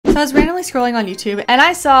So I was randomly scrolling on YouTube and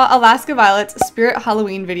I saw Alaska Violet's Spirit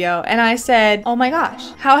Halloween video and I said, oh my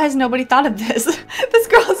gosh, how has nobody thought of this? This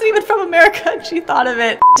girl isn't even from America and she thought of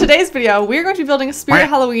it. Today's video, we're going to be building a Spirit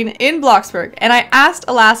Halloween in Bloxburg, and I asked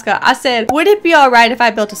Alaska, I said, would it be alright if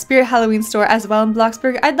I built a Spirit Halloween store as well in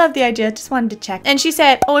Bloxburg? I'd love the idea, just wanted to check. And she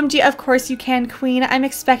said, OMG, of course you can, queen. I'm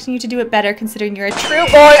expecting you to do it better considering you're a true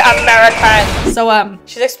boy American. So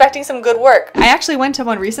she's expecting some good work. I actually went to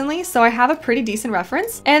one recently, so I have a pretty decent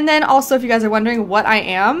reference. And then also, if you guys are wondering what I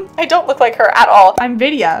am, I don't look like her at all. I'm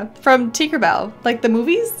Vidya from Tinkerbell, like the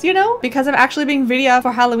movies, you know? Because I'm actually being Vidya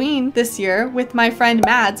for Halloween this year with my friend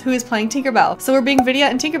Mads, who is playing Tinkerbell. So we're being Vidya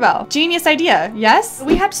and Tinkerbell. Genius idea, yes?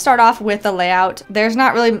 We have to start off with the layout. There's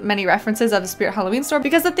not really many references of the Spirit Halloween store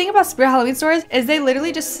because the thing about Spirit Halloween stores is they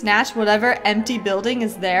literally just snatch whatever empty building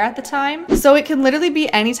is there at the time. So it can literally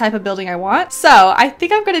be any type of building I want. So I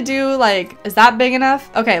think I'm gonna do like, is that big enough?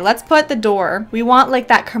 Okay, let's put the door. We want like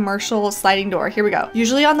that commercial sliding door. Here we go.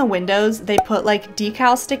 Usually on the windows, they put like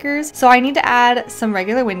decal stickers. So I need to add some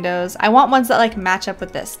regular windows. I want ones that like match up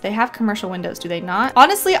with this. They have commercial windows, do they not?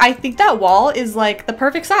 Honestly, I think that wall is like the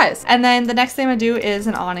perfect size. And then the next thing I'm gonna do is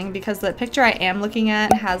an awning because the picture I am looking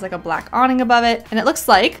at has like a black awning above it. And it looks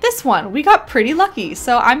like this one. We got pretty lucky.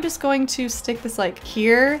 So I'm just going to stick this like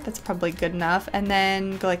here. That's probably good enough. And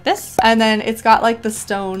then go like this. And then it's got like the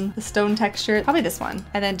stone texture. Probably this one.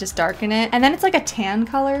 And then just darken it. And then it's like a tan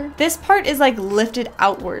color. This part is like lifted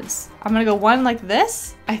outwards. I'm gonna go one like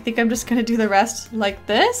this. I think I'm just gonna do the rest like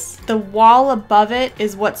this. The wall above it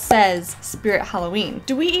is what says Spirit Halloween.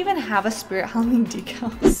 Do we even have a Spirit Halloween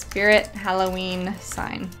decal? Spirit Halloween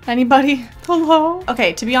sign. Anybody? Hello?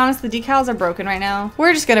 Okay, to be honest, the decals are broken right now.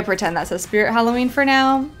 We're just gonna pretend that says Spirit Halloween for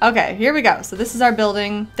now. Okay, here we go. So this is our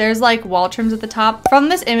building. There's like wall trims at the top. From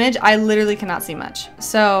this image, I literally cannot see much.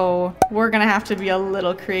 So we're gonna have to be a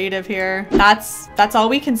little creative here. That's all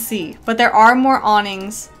we can see. But there are more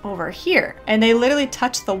awnings over here and they literally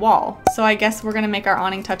touch the wall. So I guess we're gonna make our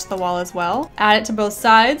awning touch the wall as well. Add it to both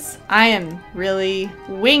sides. I am really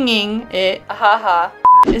winging it. Haha.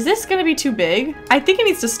 Is this gonna be too big? I think it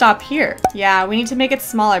needs to stop here. Yeah, we need to make it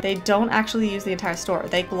smaller. They don't actually use the entire store.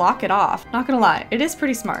 They block it off. Not gonna lie, it is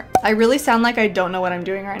pretty smart. I really sound like I don't know what I'm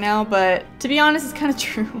doing right now, but to be honest, it's kind of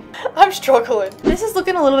true. I'm struggling. This is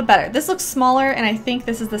looking a little bit better. This looks smaller, and I think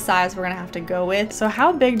this is the size we're gonna have to go with. So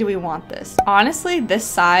how big do we want this? Honestly, this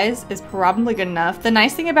size is probably good enough. The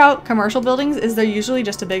nice thing about commercial buildings is they're usually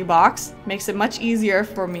just a big box. Makes it much easier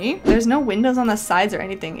for me. There's no windows on the sides or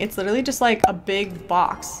anything. It's literally just like a big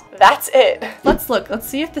box. That's it. Let's look. Let's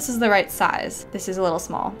see if this is the right size. This is a little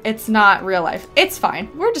small. It's not real life. It's fine.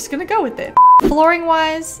 We're just gonna go with it. Flooring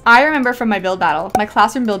wise, I remember from my build battle, my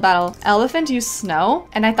classroom build battle, Elephant used snow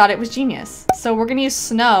and I thought it was genius. So we're gonna use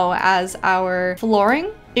snow as our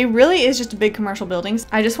flooring. It really is just big commercial buildings.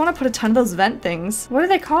 I just want to put a ton of those vent things. What are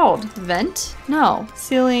they called? Vent? No.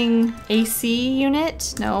 Ceiling AC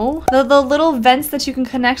unit? No. The little vents that you can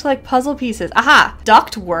connect like puzzle pieces. Aha!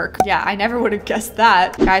 Duct work. Yeah, I never would have guessed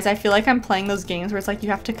that. Guys, I feel like I'm playing those games where it's like you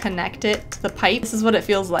have to connect it to the pipe. This is what it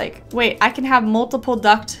feels like. Wait, I can have multiple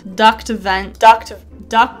duct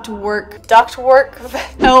work.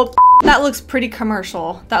 Help. That looks pretty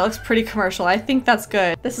commercial. That looks pretty commercial. I think that's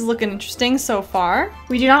good. This is looking interesting so far.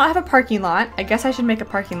 We do not have a parking lot. I guess I should make a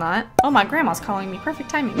parking lot. Oh, my grandma's calling me. Perfect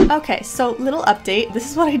timing. Okay, so little update. This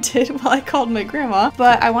is what I did while I called my grandma,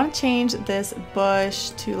 but I want to change this bush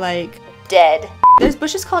to like dead. There's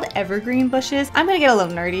bushes called evergreen bushes. I'm gonna get a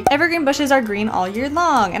little nerdy. Evergreen bushes are green all year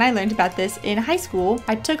long, and I learned about this in high school.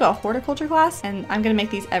 I took a horticulture class, and I'm gonna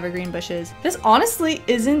make these evergreen bushes. This honestly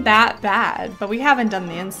isn't that bad, but we haven't done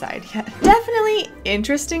the inside yet. Definitely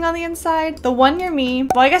interesting on the inside. The one near me,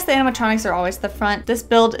 well, I guess the animatronics are always at the front. This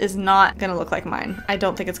build is not gonna look like mine. I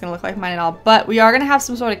don't think it's gonna look like mine at all, but we are gonna have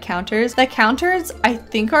some sort of counters. The counters, I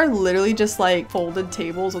think, are literally just like folded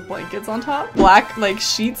tables with blankets on top. Black, like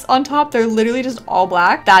sheets on top. They're literally just all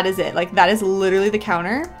black. That is it. Like that is literally the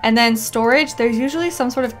counter. And then storage, there's usually some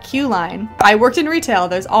sort of queue line. I worked in retail.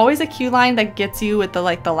 There's always a queue line that gets you with the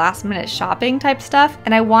like the last minute shopping type stuff.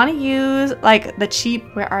 And I want to use like the cheap,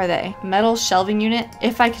 where are they? Metal shelving unit.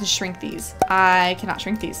 If I can shrink these. I cannot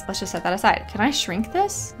shrink these. Let's just set that aside. Can I shrink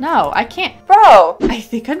this? No, I can't. Bro, I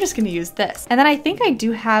think I'm just going to use this. And then I think I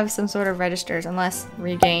do have some sort of registers, unless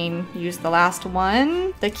regain, use the last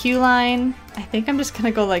one. The queue line. I think I'm just going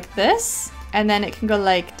to go like this. and then it can go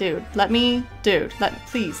like, dude,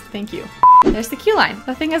 please, thank you. There's the queue line.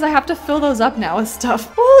 The thing is, I have to fill those up now with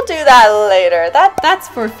stuff. We'll do that later. That's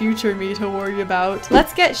for future me to worry about.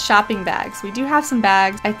 Let's get shopping bags. We do have some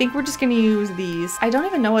bags. I think we're just gonna use these. I don't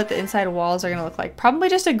even know what the inside walls are gonna look like. Probably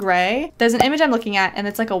just a gray. There's an image I'm looking at, and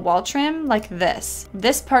it's like a wall trim like this.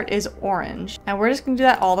 This part is orange, and we're just gonna do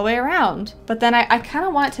that all the way around. But then I kind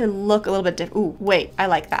of want it to look a little bit different. Ooh, wait, I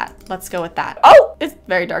like that. Let's go with that. Oh, it's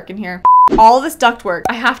very dark in here. All this ductwork,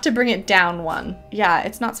 I have to bring it down one. Yeah,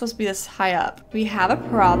 it's not supposed to be this high up. We have a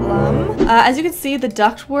problem. As you can see, the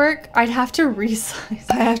ductwork, I'd have to resize.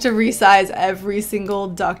 I have to resize every single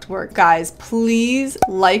ductwork. Guys, please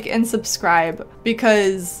like and subscribe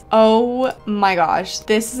because, oh my gosh,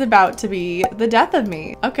 this is about to be the death of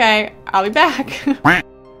me. Okay, I'll be back.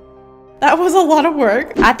 That was a lot of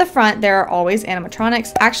work. At the front, there are always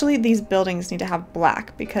animatronics. Actually, these buildings need to have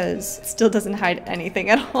black because it still doesn't hide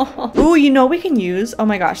anything at all. Ooh, you know we can use, oh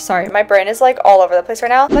my gosh, sorry. My brain is like all over the place right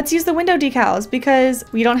now. Let's use the window decals because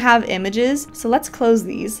we don't have images. So let's close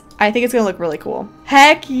these. I think it's gonna look really cool.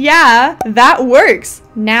 Heck yeah, that works.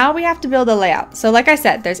 Now we have to build a layout. So like I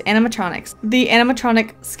said, there's animatronics. The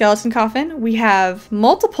animatronic skeleton coffin. We have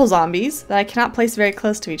multiple zombies that I cannot place very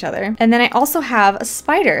close to each other. And then I also have a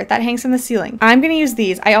spider that hangs from the ceiling. I'm gonna use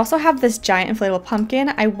these. I also have this giant inflatable pumpkin.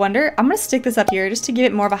 I wonder, I'm gonna stick this up here just to give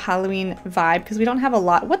it more of a Halloween vibe because we don't have a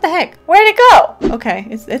lot. What the heck? Where did it go? Okay,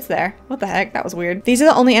 it's there. What the heck? That was weird. These are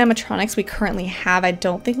the only animatronics we currently have. I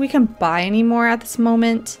don't think we can buy any more at this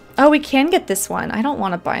moment. Oh, we can get this one. I don't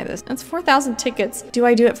want to buy this. It's 4,000 tickets. Do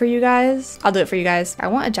I do it for you guys? I'll do it for you guys. I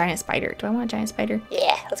want a giant spider. Do I want a giant spider?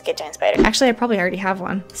 Yeah, let's get giant spider. Actually, I probably already have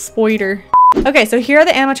one. Spider. Okay, so here are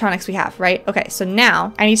the animatronics we have, right? Okay, so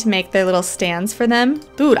now I need to make their little stands for them.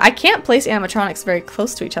 Dude, I can't place animatronics very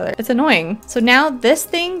close to each other. It's annoying. So now this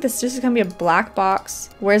just is gonna be a black box.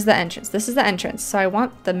 Where's the entrance? This is the entrance. So I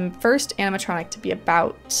want the first animatronic to be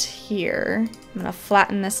about here. I'm gonna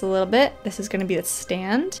flatten this a little bit. This is gonna be the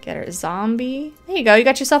stand. Get our zombie. There you go, you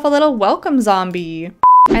got yourself a little welcome zombie.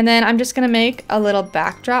 And then I'm just gonna make a little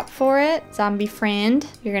backdrop for it. Zombie friend,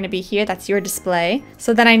 you're gonna be here. That's your display.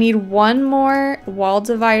 So then I need one more wall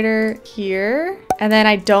divider here. And then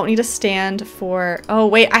I don't need a stand for, oh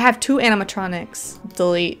wait, I have two animatronics.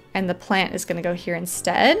 Delete. And the plant is gonna go here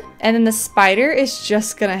instead. And then the spider is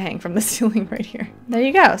just gonna hang from the ceiling right here. There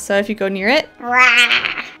you go. So if you go near it,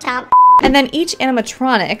 chomp. And then each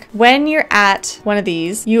animatronic, when you're at one of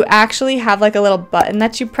these, you actually have like a little button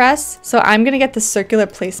that you press. So I'm gonna get the circular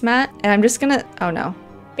placemat and I'm just gonna, oh no.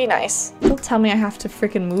 Be nice. Don't tell me I have to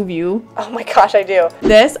freaking move you. Oh my gosh, I do.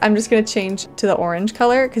 This, I'm just gonna change to the orange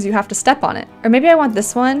color because you have to step on it. Or maybe I want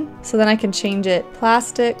this one so then I can change it.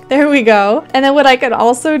 Plastic. There we go. And then what I could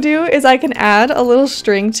also do is I can add a little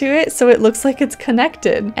string to it so it looks like it's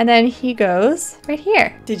connected. And then he goes right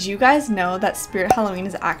here. Did you guys know that Spirit Halloween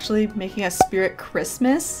is actually making a Spirit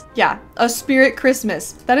Christmas? Yeah, a Spirit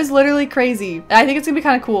Christmas. That is literally crazy. I think it's gonna be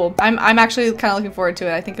kind of cool. I'm actually kind of looking forward to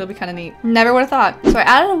it. I think it'll be kind of neat. Never would have thought. So I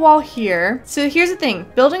added a wall here. So here's the thing,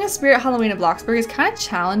 building a Spirit Halloween in Bloxburg is kind of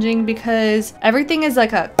challenging because everything is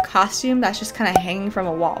like a costume that's just kind of hanging from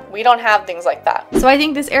a wall. We don't have things like that. So I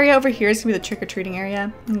think this area over here is gonna be the trick-or-treating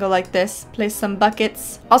area. And go like this, place some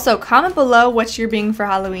buckets. Also, comment below what you're being for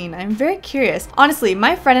Halloween. I'm very curious. Honestly,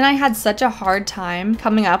 my friend and I had such a hard time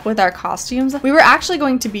coming up with our costumes. We were actually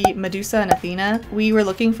going to be Medusa and Athena. We were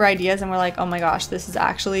looking for ideas and we're like, oh my gosh, this is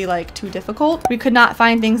actually like too difficult. We could not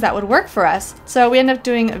find things that would work for us. So we ended up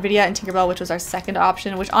doing Vidya and Tinkerbell, which was our second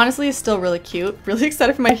option, which honestly is still really cute. Really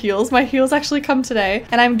excited for my heels. My heels actually come today.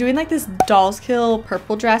 And I'm doing like this Dolls Kill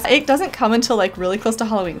purple dress. It doesn't come until like really close to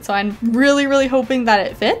Halloween. So I'm really hoping that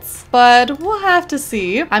it fits, but we'll have to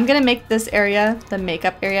see. I'm gonna make this area the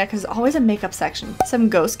makeup area because there's always a makeup section. Some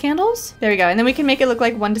ghost candles. There we go. And then we can make it look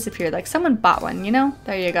like one disappeared, like someone bought one, you know?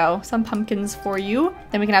 There you go. Some pumpkins for you.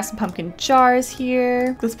 Then we can have some pumpkin jars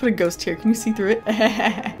here. Let's put a ghost here. Can you see through it?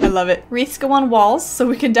 I love it. Wreaths go on walls, so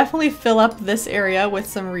we can definitely fill up this area with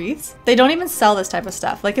some wreaths. They don't even sell this type of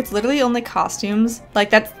stuff. Like it's literally only costumes. Like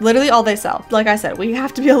that's literally all they sell. Like I said, we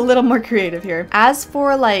have to be a little more creative here. As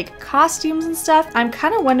for like costumes and stuff, I'm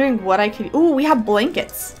kind of wondering what I could, ooh, we have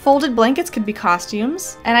blankets. Folded blankets could be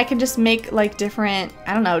costumes and I can just make like different,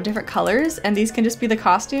 I don't know, different colors and these can just be the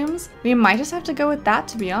costumes. We might just have to go with that,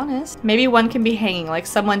 to be honest. Maybe one can be hanging, like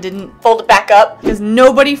someone didn't fold it back up because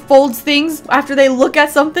nobody folds things after they look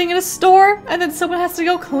at something in a store and then someone has has to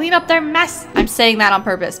go clean up their mess. I'm saying that on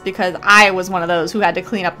purpose because I was one of those who had to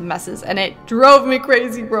clean up the messes and it drove me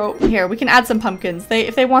crazy, bro. Here, we can add some pumpkins.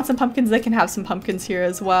 If they want some pumpkins, they can have some pumpkins here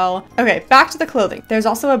as well. Okay, back to the clothing. There's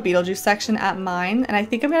also a Beetlejuice section at mine, and I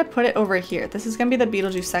think I'm gonna put it over here. This is gonna be the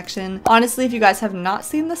Beetlejuice section. Honestly, if you guys have not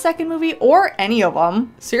seen the second movie or any of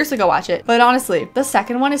them, seriously go watch it. But honestly, the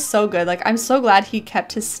second one is so good. Like, I'm so glad he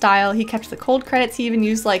kept his style. He kept the cold credits. He even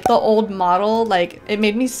used like the old model. Like, it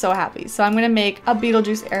made me so happy. So I'm gonna make a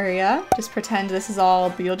Beetlejuice area. Just pretend this is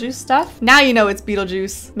all Beetlejuice stuff. Now you know it's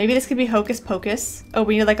Beetlejuice. Maybe this could be Hocus Pocus. Oh,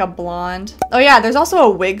 we need like a blonde. Oh yeah, there's also a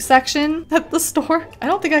wig section at the store. I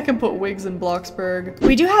don't think I can put wigs in Bloxburg.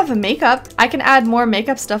 We do have a makeup. I can add more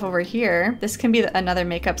makeup stuff over here. This can be another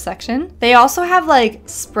makeup section. They also have like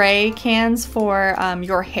spray cans for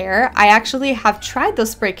your hair. I actually have tried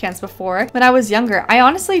those spray cans before when I was younger. I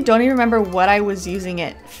honestly don't even remember what I was using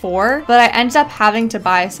it for, but I ended up having to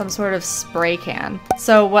buy some sort of spray can.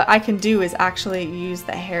 So what I can do is actually use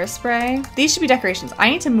the hairspray. These should be decorations. I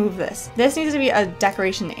need to move this. This needs to be a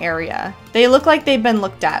decoration area. They look like they've been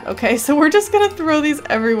looked at, okay? So we're just gonna throw these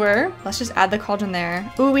everywhere. Let's just add the cauldron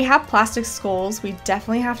there. Ooh, we have plastic skulls. We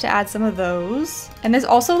definitely have to add some of those. And there's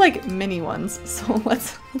also like mini ones. So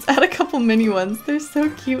let's add a couple mini ones. They're so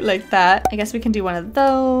cute like that. I guess we can do one of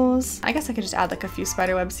those. I guess I could just add like a few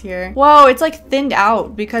spider webs here. Whoa, it's like thinned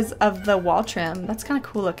out because of the wall trim. That's kind of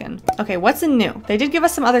cool looking. Okay, what's in new? They did give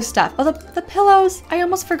us some other stuff. Oh, the pillows. I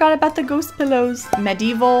almost forgot about the ghost pillows.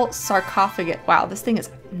 Medieval sarcophagus. Wow, this thing is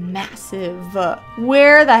massive.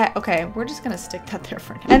 Where the heck? Okay, we're just gonna stick that there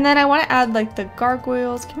for now. And then I want to add like the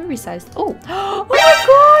gargoyles. Can we resize? Oh, oh my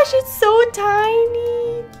gosh, it's so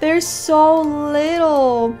tiny. They're so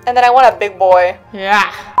little. And then I want a big boy.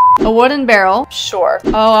 Yeah. A wooden barrel. Sure.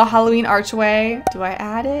 Oh, a Halloween archway. Do I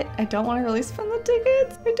add it? I don't want to really spend the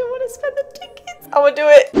tickets. I don't want to spend the tickets. I'm gonna do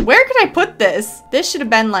it. Where could I put this? This should have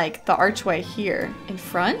been like the archway here in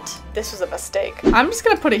front. This was a mistake. I'm just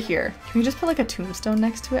gonna put it here. Can we just put like a tombstone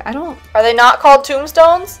next to it? I don't. Are they not called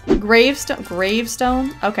tombstones?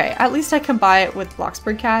 Gravestone. Okay, at least I can buy it with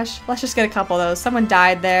Bloxburg cash. Let's just get a couple of those. Someone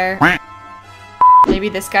died there. Maybe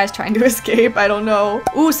this guy's trying to escape. I don't know.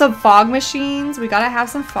 Ooh, some fog machines. We gotta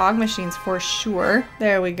have some fog machines for sure.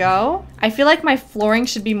 There we go. I feel like my flooring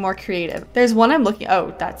should be more creative. There's one I'm looking.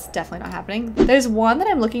 Oh, that's definitely not happening. There's one that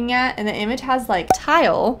I'm looking at and the image has like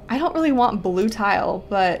tile. I don't really want blue tile,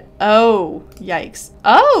 but oh, yikes.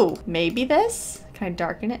 Oh, maybe this? Can I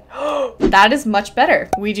darken it? That is much better.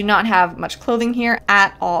 We do not have much clothing here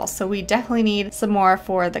at all, so we definitely need some more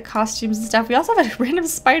for the costumes and stuff. We also have a random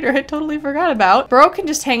spider I totally forgot about. Bro can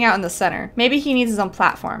just hang out in the center. Maybe he needs his own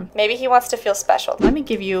platform. Maybe he wants to feel special. Let me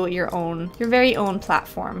give you your very own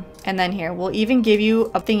platform. And then here, we'll even give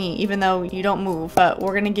you a thingy, even though you don't move, but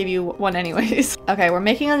we're gonna give you one anyways. Okay, we're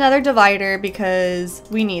making another divider because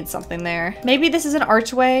we need something there. Maybe this is an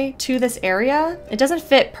archway to this area. It doesn't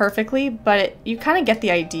fit perfectly, but you kind of get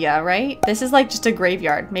the idea, right? This is like just a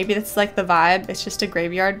graveyard. Maybe that's like the vibe. It's just a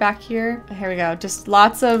graveyard back here. Here we go. Just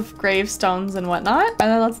lots of gravestones and whatnot.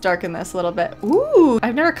 And then let's darken this a little bit. Ooh,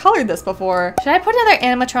 I've never colored this before. Should I put another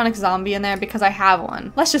animatronic zombie in there? Because I have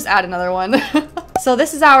one. Let's just add another one. So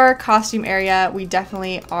this is our costume area. We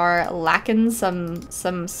definitely are lacking some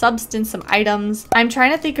substance, some items. I'm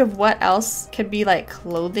trying to think of what else could be like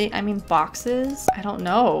clothing. I mean, boxes. I don't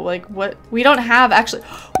know. Like what? We don't have actually.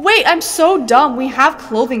 Wait, I'm so dumb. We have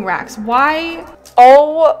clothing racks. Why?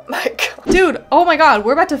 Oh my god. Dude, oh my god.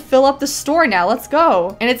 We're about to fill up the store now. Let's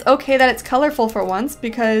go. And it's okay that it's colorful for once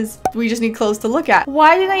because we just need clothes to look at.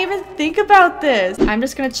 Why didn't I even think about this? I'm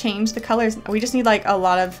just gonna change the colors. We just need like a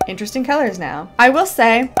lot of interesting colors now. I will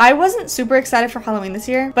say, I wasn't super excited for Halloween this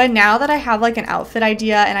year, but now that I have like an outfit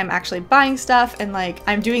idea and I'm actually buying stuff and like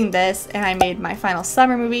I'm doing this and I made my final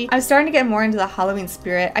summer movie, I'm starting to get more into the Halloween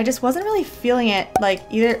spirit. I just wasn't really feeling it like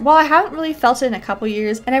either. Well, I haven't really felt it in a couple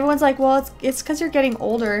years and everyone's like, well, it's because you're getting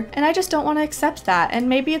older, and I just don't want to accept that. And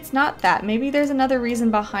maybe it's not that. Maybe there's another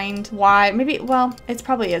reason behind why. Maybe, well, it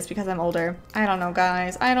probably is because I'm older. I don't know,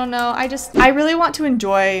 guys. I don't know. I really want to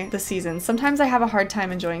enjoy the seasons. Sometimes I have a hard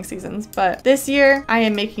time enjoying seasons, but this year I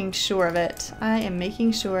am making sure of it. I am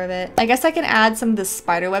making sure of it. I guess I can add some of the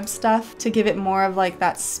spiderweb stuff to give it more of like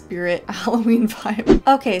that spirit Halloween vibe.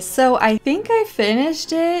 Okay, so I think I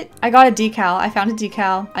finished it. I got a decal. I found a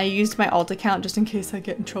decal. I used my alt account just in case I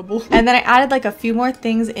get in trouble. And then I added like a a few more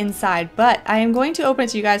things inside, but I am going to open it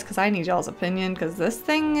to you guys because I need y'all's opinion, because this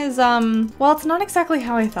thing is, well, it's not exactly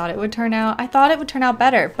how I thought it would turn out. I thought it would turn out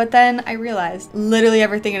better, but then I realized literally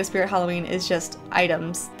everything in a Spirit Halloween is just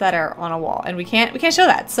items that are on a wall, and we can't show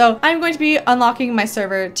that. So I'm going to be unlocking my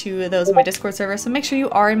server to those in my Discord server, so make sure you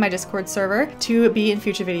are in my Discord server to be in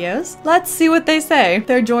future videos. Let's see what they say.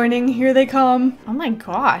 They're joining. Here they come. Oh my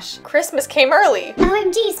gosh. Christmas came early.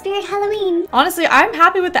 OMG, Spirit Halloween. Honestly, I'm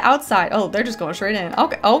happy with the outside. Oh, they're just going straight in.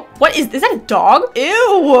 Okay. Oh, what is that a dog? Ew.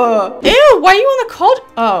 Ew, why are you on the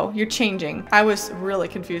cult? Oh, you're changing. I was really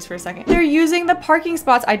confused for a second. They're using the parking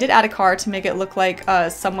spots. I did add a car to make it look like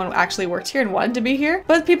someone actually worked here and wanted to be here,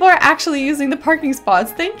 but people are actually using the parking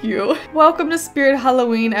spots. Thank you. Welcome to Spirit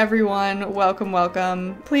Halloween, everyone. Welcome,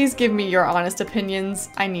 welcome. Please give me your honest opinions.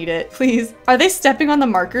 I need it. Please. Are they stepping on the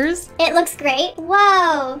markers? It looks great.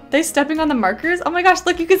 Whoa. They stepping on the markers? Oh my gosh,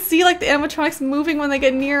 look, you can see like the animatronics moving when they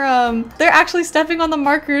get near them. They're actually stepping on the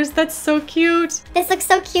markers. That's so cute. This looks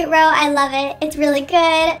so cute, Ro. I love it. It's really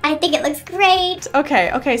good. I think it looks great.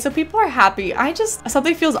 Okay, so people are happy.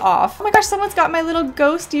 Something feels off. Oh my gosh, someone's got my little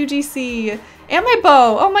ghost UGC. And my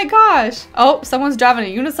bow. Oh my gosh. Oh, someone's driving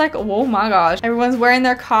a unicycle. Oh my gosh. Everyone's wearing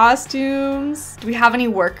their costumes. Do we have any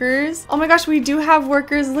workers? Oh my gosh, we do have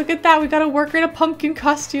workers. Look at that. We got a worker in a pumpkin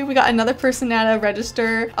costume. We got another person at a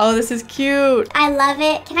register. Oh, this is cute. I love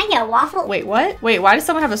it. Can I get a waffle? Wait, what? Wait, why does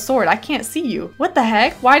someone have a sword? I can't see you. What the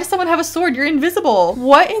heck? Why does someone have a sword? You're invisible.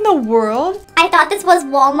 What in the world? I thought this was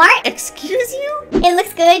Walmart. Excuse you? It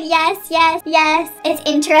looks good. Yes, yes, yes. It's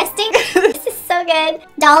interesting. This is so good.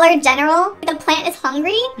 Dollar General. The plant is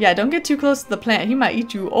hungry. Yeah, don't get too close to the plant. He might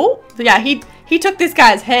eat you. Oh, yeah, he took this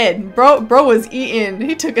guy's head. Bro was eating.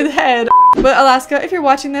 He took his head. But Alaska, if you're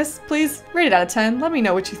watching this, please rate it out of 10. Let me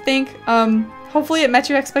know what you think. Hopefully it met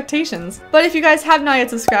your expectations. But if you guys have not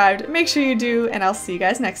yet subscribed, make sure you do, and I'll see you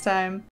guys next time.